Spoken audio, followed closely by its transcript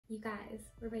You guys,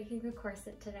 we're making a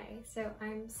corset today, so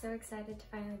I'm so excited to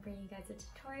finally bring you guys a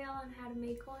tutorial on how to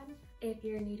make one. If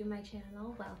you're new to my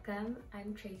channel, welcome.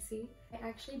 I'm Tracy. I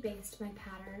actually based my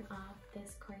pattern off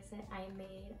this corset I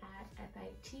made at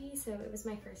FIT, so it was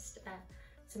my first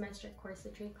semester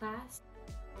corsetry class.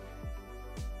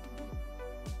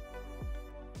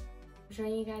 I'm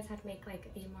showing you guys how to make like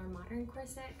a more modern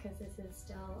corset because this is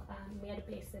still, we had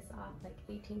to base this off like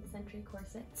 18th century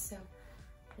corsets, so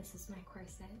this is my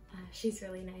corset. She's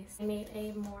really nice. I made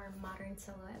a more modern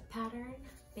silhouette pattern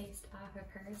based off of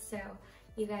her, so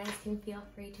you guys can feel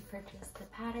free to purchase the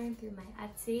pattern through my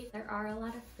Etsy. There are a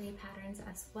lot of free patterns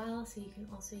as well, so you can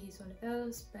also use one of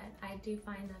those, but I do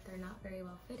find that they're not very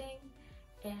well fitting,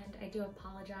 and I do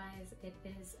apologize. It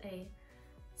is a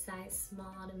size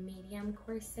small to medium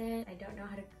corset. I don't know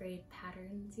how to grade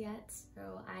patterns yet,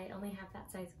 so I only have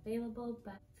that size available,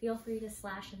 but feel free to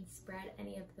slash and spread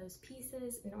any of those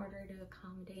pieces in order to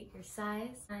accommodate your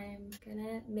size. I'm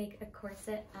gonna make a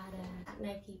corset out of a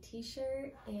Nike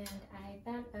t-shirt, and I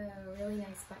found a really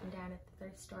nice button down at the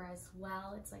thrift store as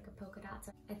well. It's like a polka dot,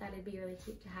 so I thought it'd be really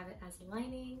cute to have it as a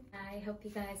lining. I hope you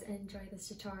guys enjoy this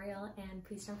tutorial, and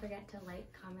please don't forget to like,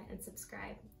 comment, and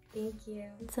subscribe. Thank you.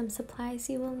 Some supplies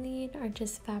you will need are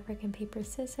just fabric and paper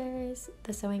scissors,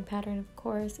 the sewing pattern of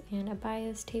course, and a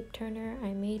bias tape turner. I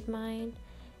made mine.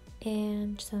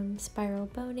 And some spiral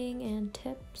boning and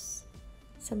tips,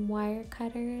 some wire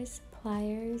cutters,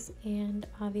 pliers, and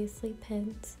obviously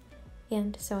pins,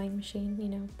 and sewing machine, you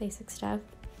know, basic stuff.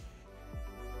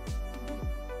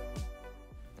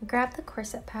 Grab the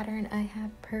corset pattern I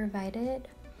have provided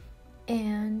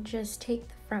and just take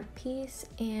the front piece,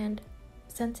 and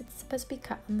since it's supposed to be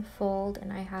cut on the fold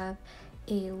and I have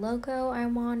a logo I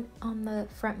want on the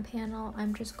front panel,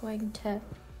 I'm just going to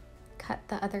cut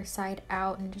the other side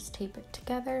out and just tape it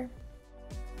together.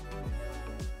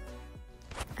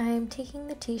 I'm taking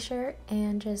the t-shirt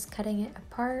and just cutting it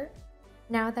apart.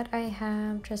 Now that I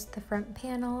have just the front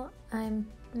panel, I'm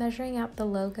measuring out the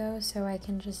logo so I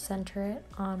can just center it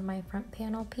on my front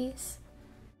panel piece.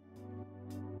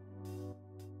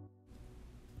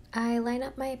 I line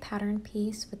up my pattern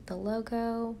piece with the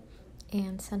logo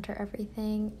and center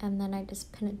everything, and then I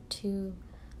just pin it to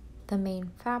the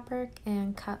main fabric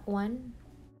and cut one.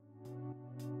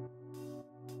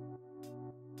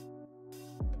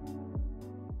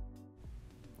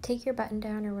 Take your button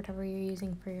down or whatever you're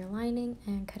using for your lining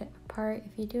and cut it apart.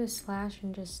 If you do a slash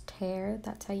and just tear,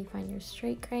 that's how you find your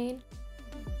straight grain.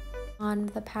 On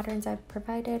the patterns I've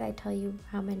provided, I tell you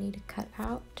how many to cut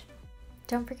out.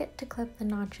 Don't forget to clip the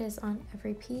notches on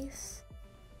every piece.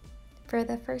 For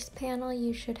the first panel,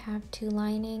 you should have 2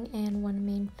 lining and 1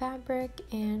 main fabric,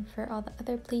 and for all the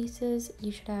other pieces,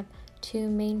 you should have 2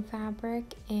 main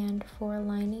fabric and 4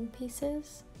 lining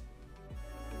pieces.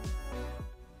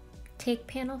 Take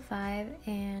panel 5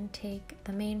 and take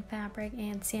the main fabric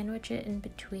and sandwich it in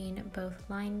between both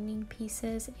lining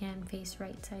pieces and face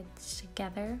right sides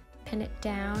together. Pin it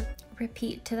down,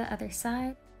 repeat to the other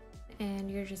side,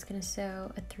 and you're just going to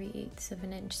sew a 3/8 of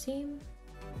an inch seam.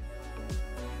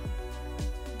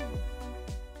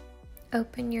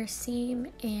 Open your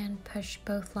seam and push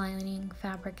both lining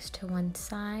fabrics to one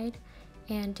side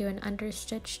and do an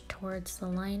understitch towards the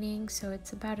lining, so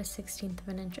it's about a 1/16 of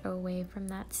an inch away from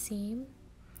that seam.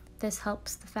 This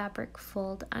helps the fabric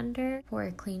fold under for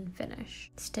a clean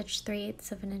finish. Stitch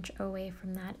 3/8 of an inch away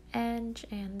from that edge,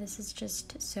 and this is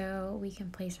just so we can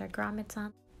place our grommets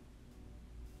on.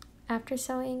 After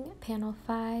sewing panel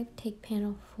 5, take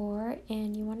panel 4,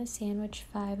 and you want to sandwich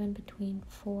 5 in between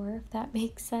 4, if that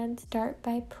makes sense. Start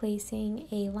by placing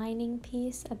a lining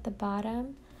piece at the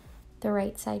bottom, the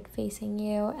right side facing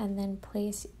you, and then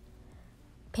place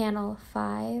panel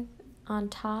 5 on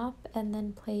top, and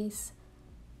then place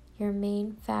your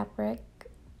main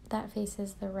fabric that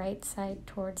faces the right side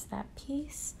towards that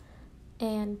piece,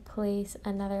 and place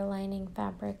another lining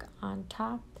fabric on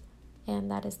top.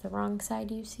 And that is the wrong side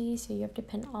you see, so you have to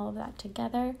pin all of that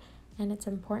together, and it's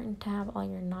important to have all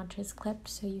your notches clipped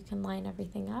so you can line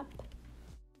everything up.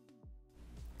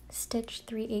 Stitch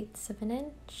 3/8 of an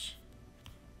inch.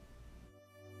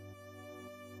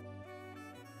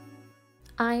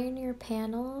 Iron your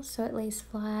panel so it lays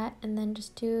flat, and then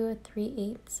just do a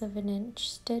 3/8 of an inch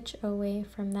stitch away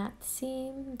from that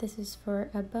seam. This is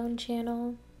for a bone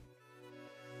channel.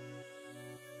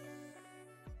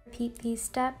 Repeat these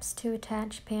steps to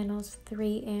attach panels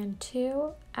 3 and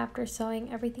 2. After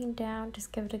sewing everything down,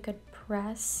 just give it a good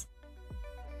press.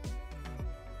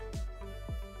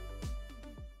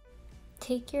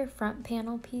 Take your front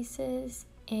panel pieces,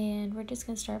 and we're just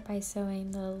going to start by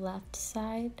sewing the left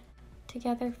side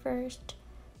together first.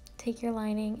 Take your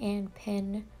lining and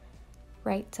pin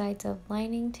right sides of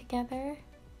lining together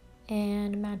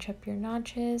and match up your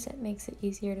notches. It makes it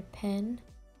easier to pin.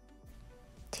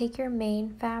 Take your main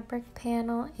fabric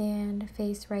panel and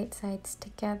face right sides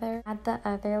together. Add the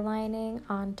other lining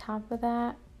on top of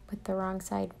that with the wrong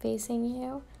side facing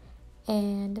you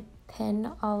and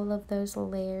pin all of those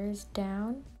layers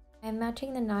down. And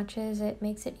matching the notches, it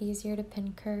makes it easier to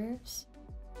pin curves.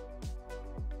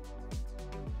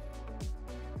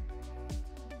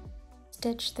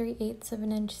 Stitch 3/8 of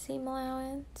an inch seam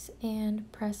allowance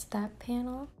and press that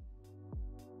panel.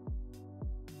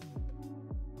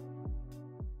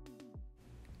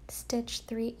 Stitch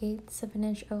 3/8 of an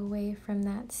inch away from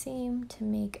that seam to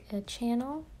make a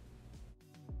channel.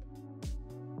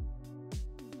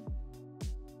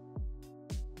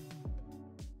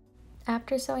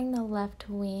 After sewing the left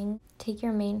wing, take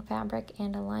your main fabric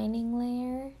and a lining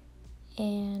layer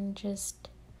and just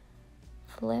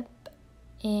flip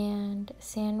and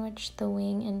sandwich the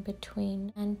wing in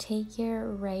between. And take your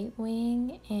right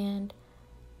wing and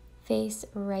face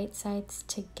right sides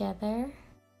together.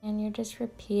 And you're just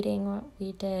repeating what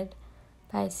we did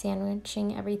by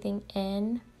sandwiching everything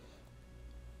in.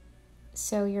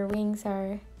 So your wings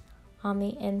are on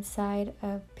the inside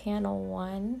of panel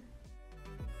 1.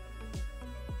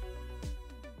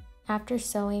 After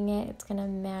sewing it, it's going to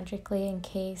magically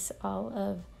encase all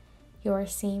of your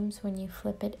seams when you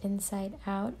flip it inside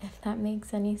out, if that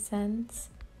makes any sense.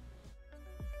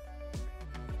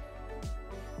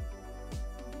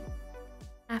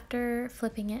 After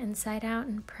flipping it inside out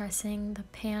and pressing the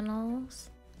panels,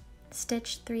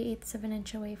 stitch 3/8 of an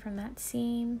inch away from that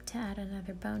seam to add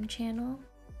another bone channel.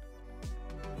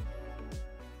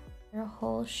 Your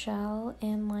whole shell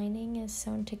and lining is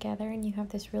sewn together and you have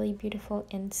this really beautiful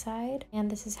inside. And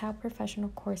this is how professional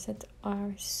corsets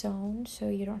are sewn, so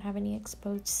you don't have any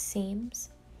exposed seams.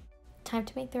 Time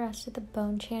to make the rest of the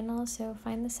bone channel. So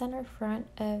find the center front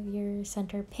of your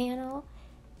center panel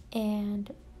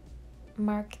and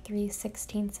mark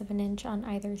 3/16 of an inch on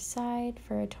either side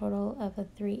for a total of a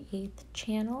 3/8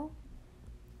 channel.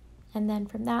 And then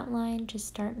from that line, just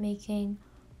start making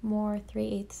more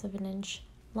 3/8 of an inch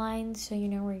lines so you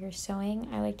know where you're sewing.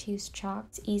 I like to use chalk,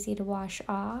 it's easy to wash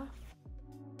off.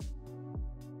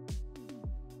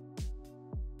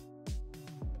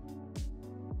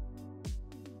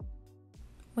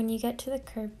 When you get to the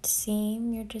curved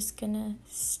seam, you're just gonna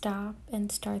stop and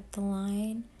start the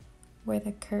line where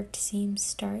the curved seam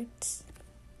starts.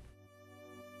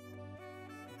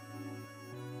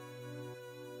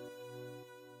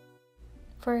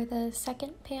 For the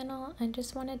second panel, I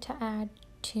just wanted to add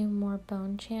 2 more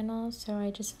bone channels, so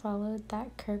I just followed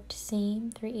that curved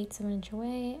seam 3/8 of an inch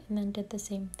away and then did the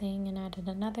same thing and added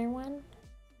another one.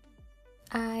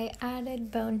 I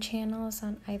added bone channels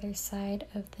on either side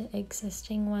of the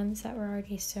existing ones that were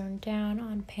already sewn down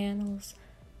on panels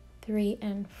 3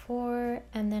 and 4,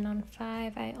 and then on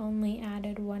 5 I only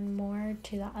added 1 more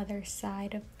to the other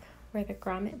side of where the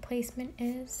grommet placement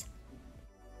is.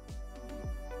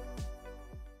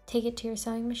 Take it to your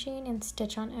sewing machine and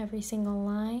stitch on every single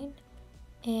line,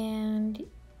 and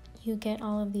you get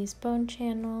all of these bone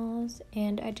channels,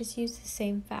 and I just use the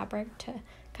same fabric to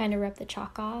kind of rub the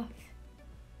chalk off.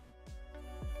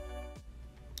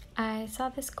 I saw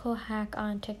this cool hack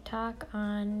on TikTok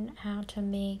on how to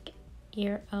make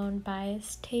your own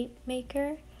bias tape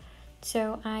maker.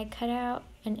 So I cut out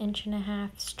 1.5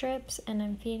 inch strips and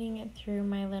I'm feeding it through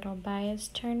my little bias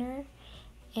turner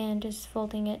and just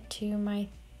folding it to my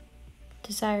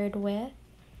desired width,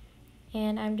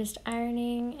 and I'm just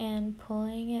ironing and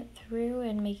pulling it through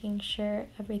and making sure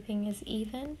everything is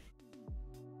even.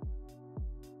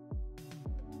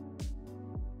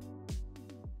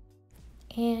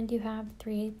 And you have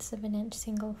 3/8 of an inch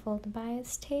single fold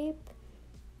bias tape.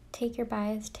 Take your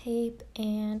bias tape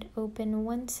and open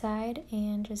one side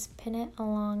and just pin it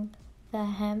along the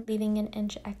hem, leaving 1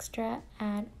 inch extra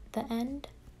at the end.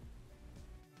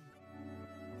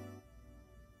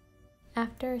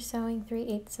 After sewing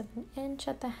 3/8 of an inch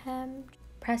at the hem,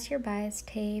 press your bias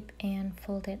tape and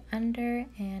fold it under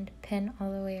and pin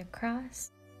all the way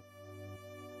across.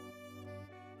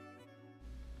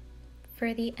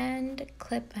 For the end,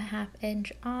 clip 1/2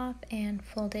 inch off and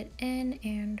fold it in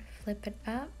and flip it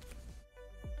up.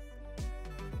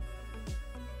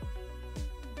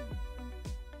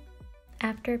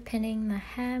 After pinning the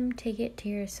hem, take it to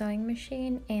your sewing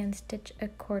machine and stitch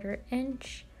 1/4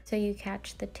 inch so you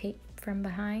catch the tape from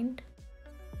behind.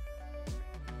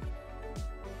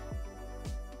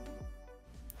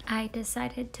 I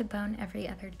decided to bone every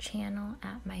other channel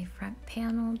at my front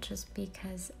panel just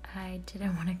because I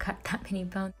didn't want to cut that many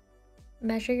bones.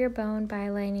 Measure your bone by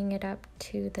lining it up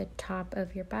to the top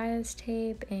of your bias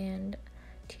tape and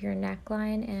to your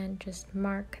neckline, and just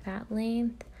mark that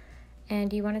length.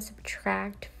 And you want to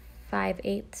subtract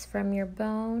 5/8 from your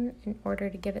bone in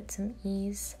order to give it some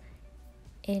ease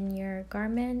in your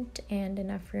garment and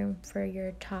enough room for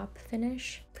your top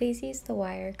finish. Please use the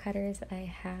wire cutters I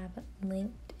have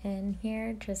linked in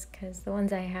here, just because the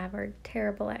ones I have are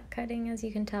terrible at cutting. As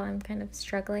you can tell, I'm kind of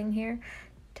struggling here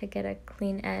to get a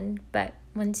clean end. But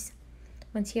once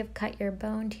you have cut your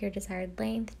bone to your desired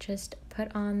length, just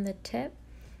put on the tip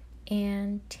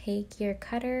and take your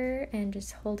cutter and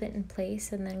just hold it in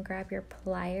place, and then grab your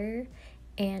plier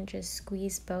and just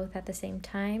squeeze both at the same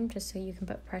time, just so you can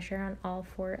put pressure on all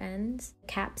 4 ends.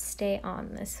 Caps stay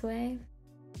on this way.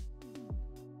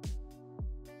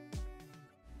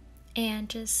 And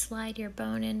just slide your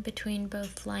bone in between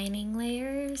both lining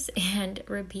layers and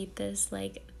repeat this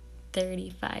like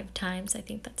 35 times. I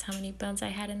think that's how many bones I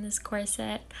had in this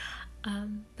corset.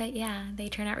 But yeah, they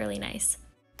turn out really nice.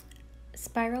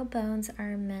 Spiral bones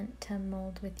are meant to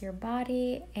mold with your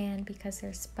body, and because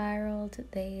they're spiraled,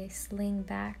 they sling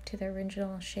back to their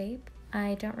original shape.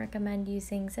 I don't recommend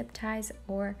using zip ties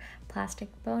or plastic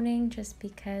boning, just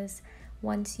because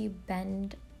once you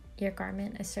bend your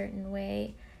garment a certain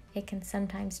way, it can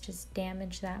sometimes just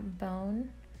damage that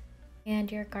bone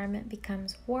and your garment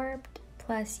becomes warped.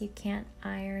 Plus, you can't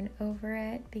iron over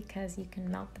it because you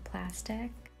can melt the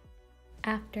plastic.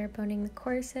 After boning the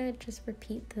corset, just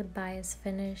repeat the bias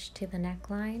finish to the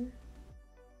neckline.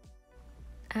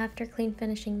 After clean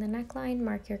finishing the neckline,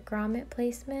 mark your grommet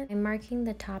placement. I'm marking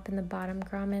the top and the bottom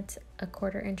grommets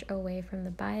 1/4 inch away from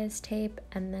the bias tape,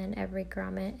 and then every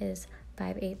grommet is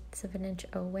 5/8 of an inch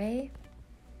away.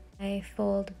 I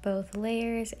fold both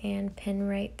layers and pin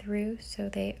right through so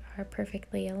they are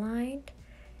perfectly aligned,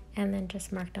 and then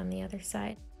just marked on the other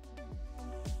side.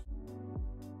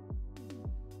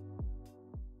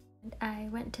 I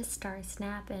went to Star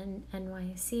Snap in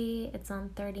NYC. It's on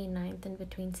 39th and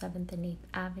between 7th and 8th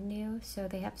Avenue. So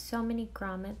they have so many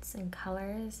grommets and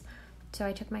colors. So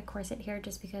I took my corset here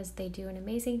just because they do an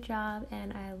amazing job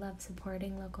and I love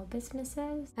supporting local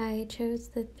businesses. I chose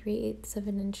the 3/8 of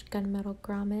an inch gunmetal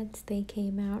grommets. They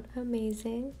came out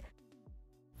amazing.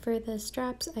 For the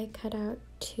straps, I cut out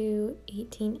 2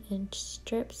 18-inch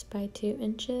strips by 2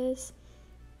 inches.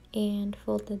 And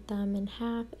folded them in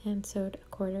half and sewed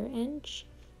 1/4 inch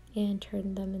and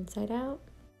turned them inside out.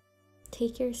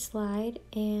 Take your slide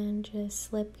and just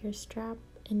slip your strap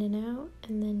in and out,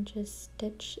 and then just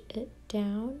stitch it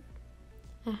down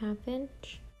 1/2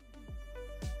 inch.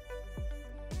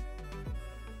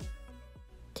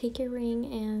 Take your ring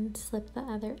and slip the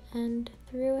other end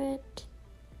through it,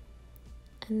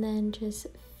 and then just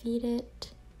feed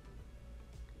it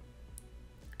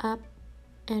up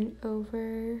and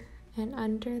over and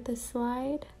under the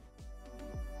slide.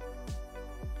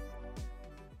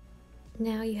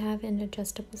 Now you have an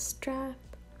adjustable strap.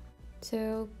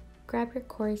 So grab your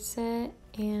corset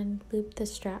and loop the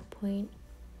strap point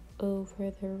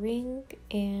over the ring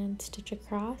and stitch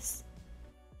across.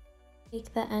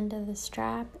 Take the end of the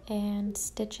strap and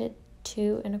stitch it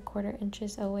 2 1/4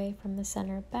 inches away from the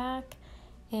center back,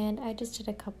 and I just did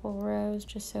a couple rows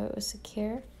just so it was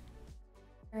secure.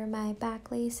 For my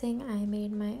back lacing, I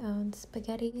made my own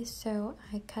spaghetti, so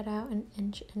I cut out 1.5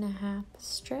 inch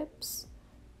strips,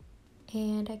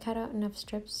 and I cut out enough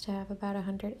strips to have about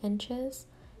 100 inches,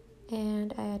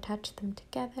 and I attached them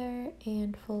together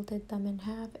and folded them in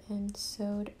half and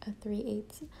sewed a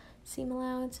 3/8 seam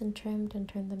allowance and trimmed and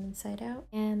turned them inside out.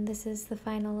 And this is the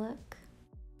final look.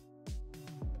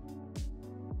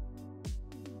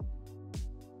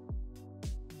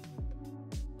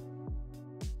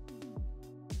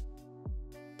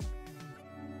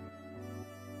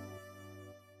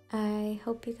 I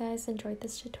hope you guys enjoyed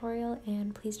this tutorial,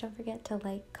 and please don't forget to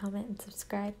like, comment, and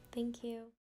subscribe. Thank you.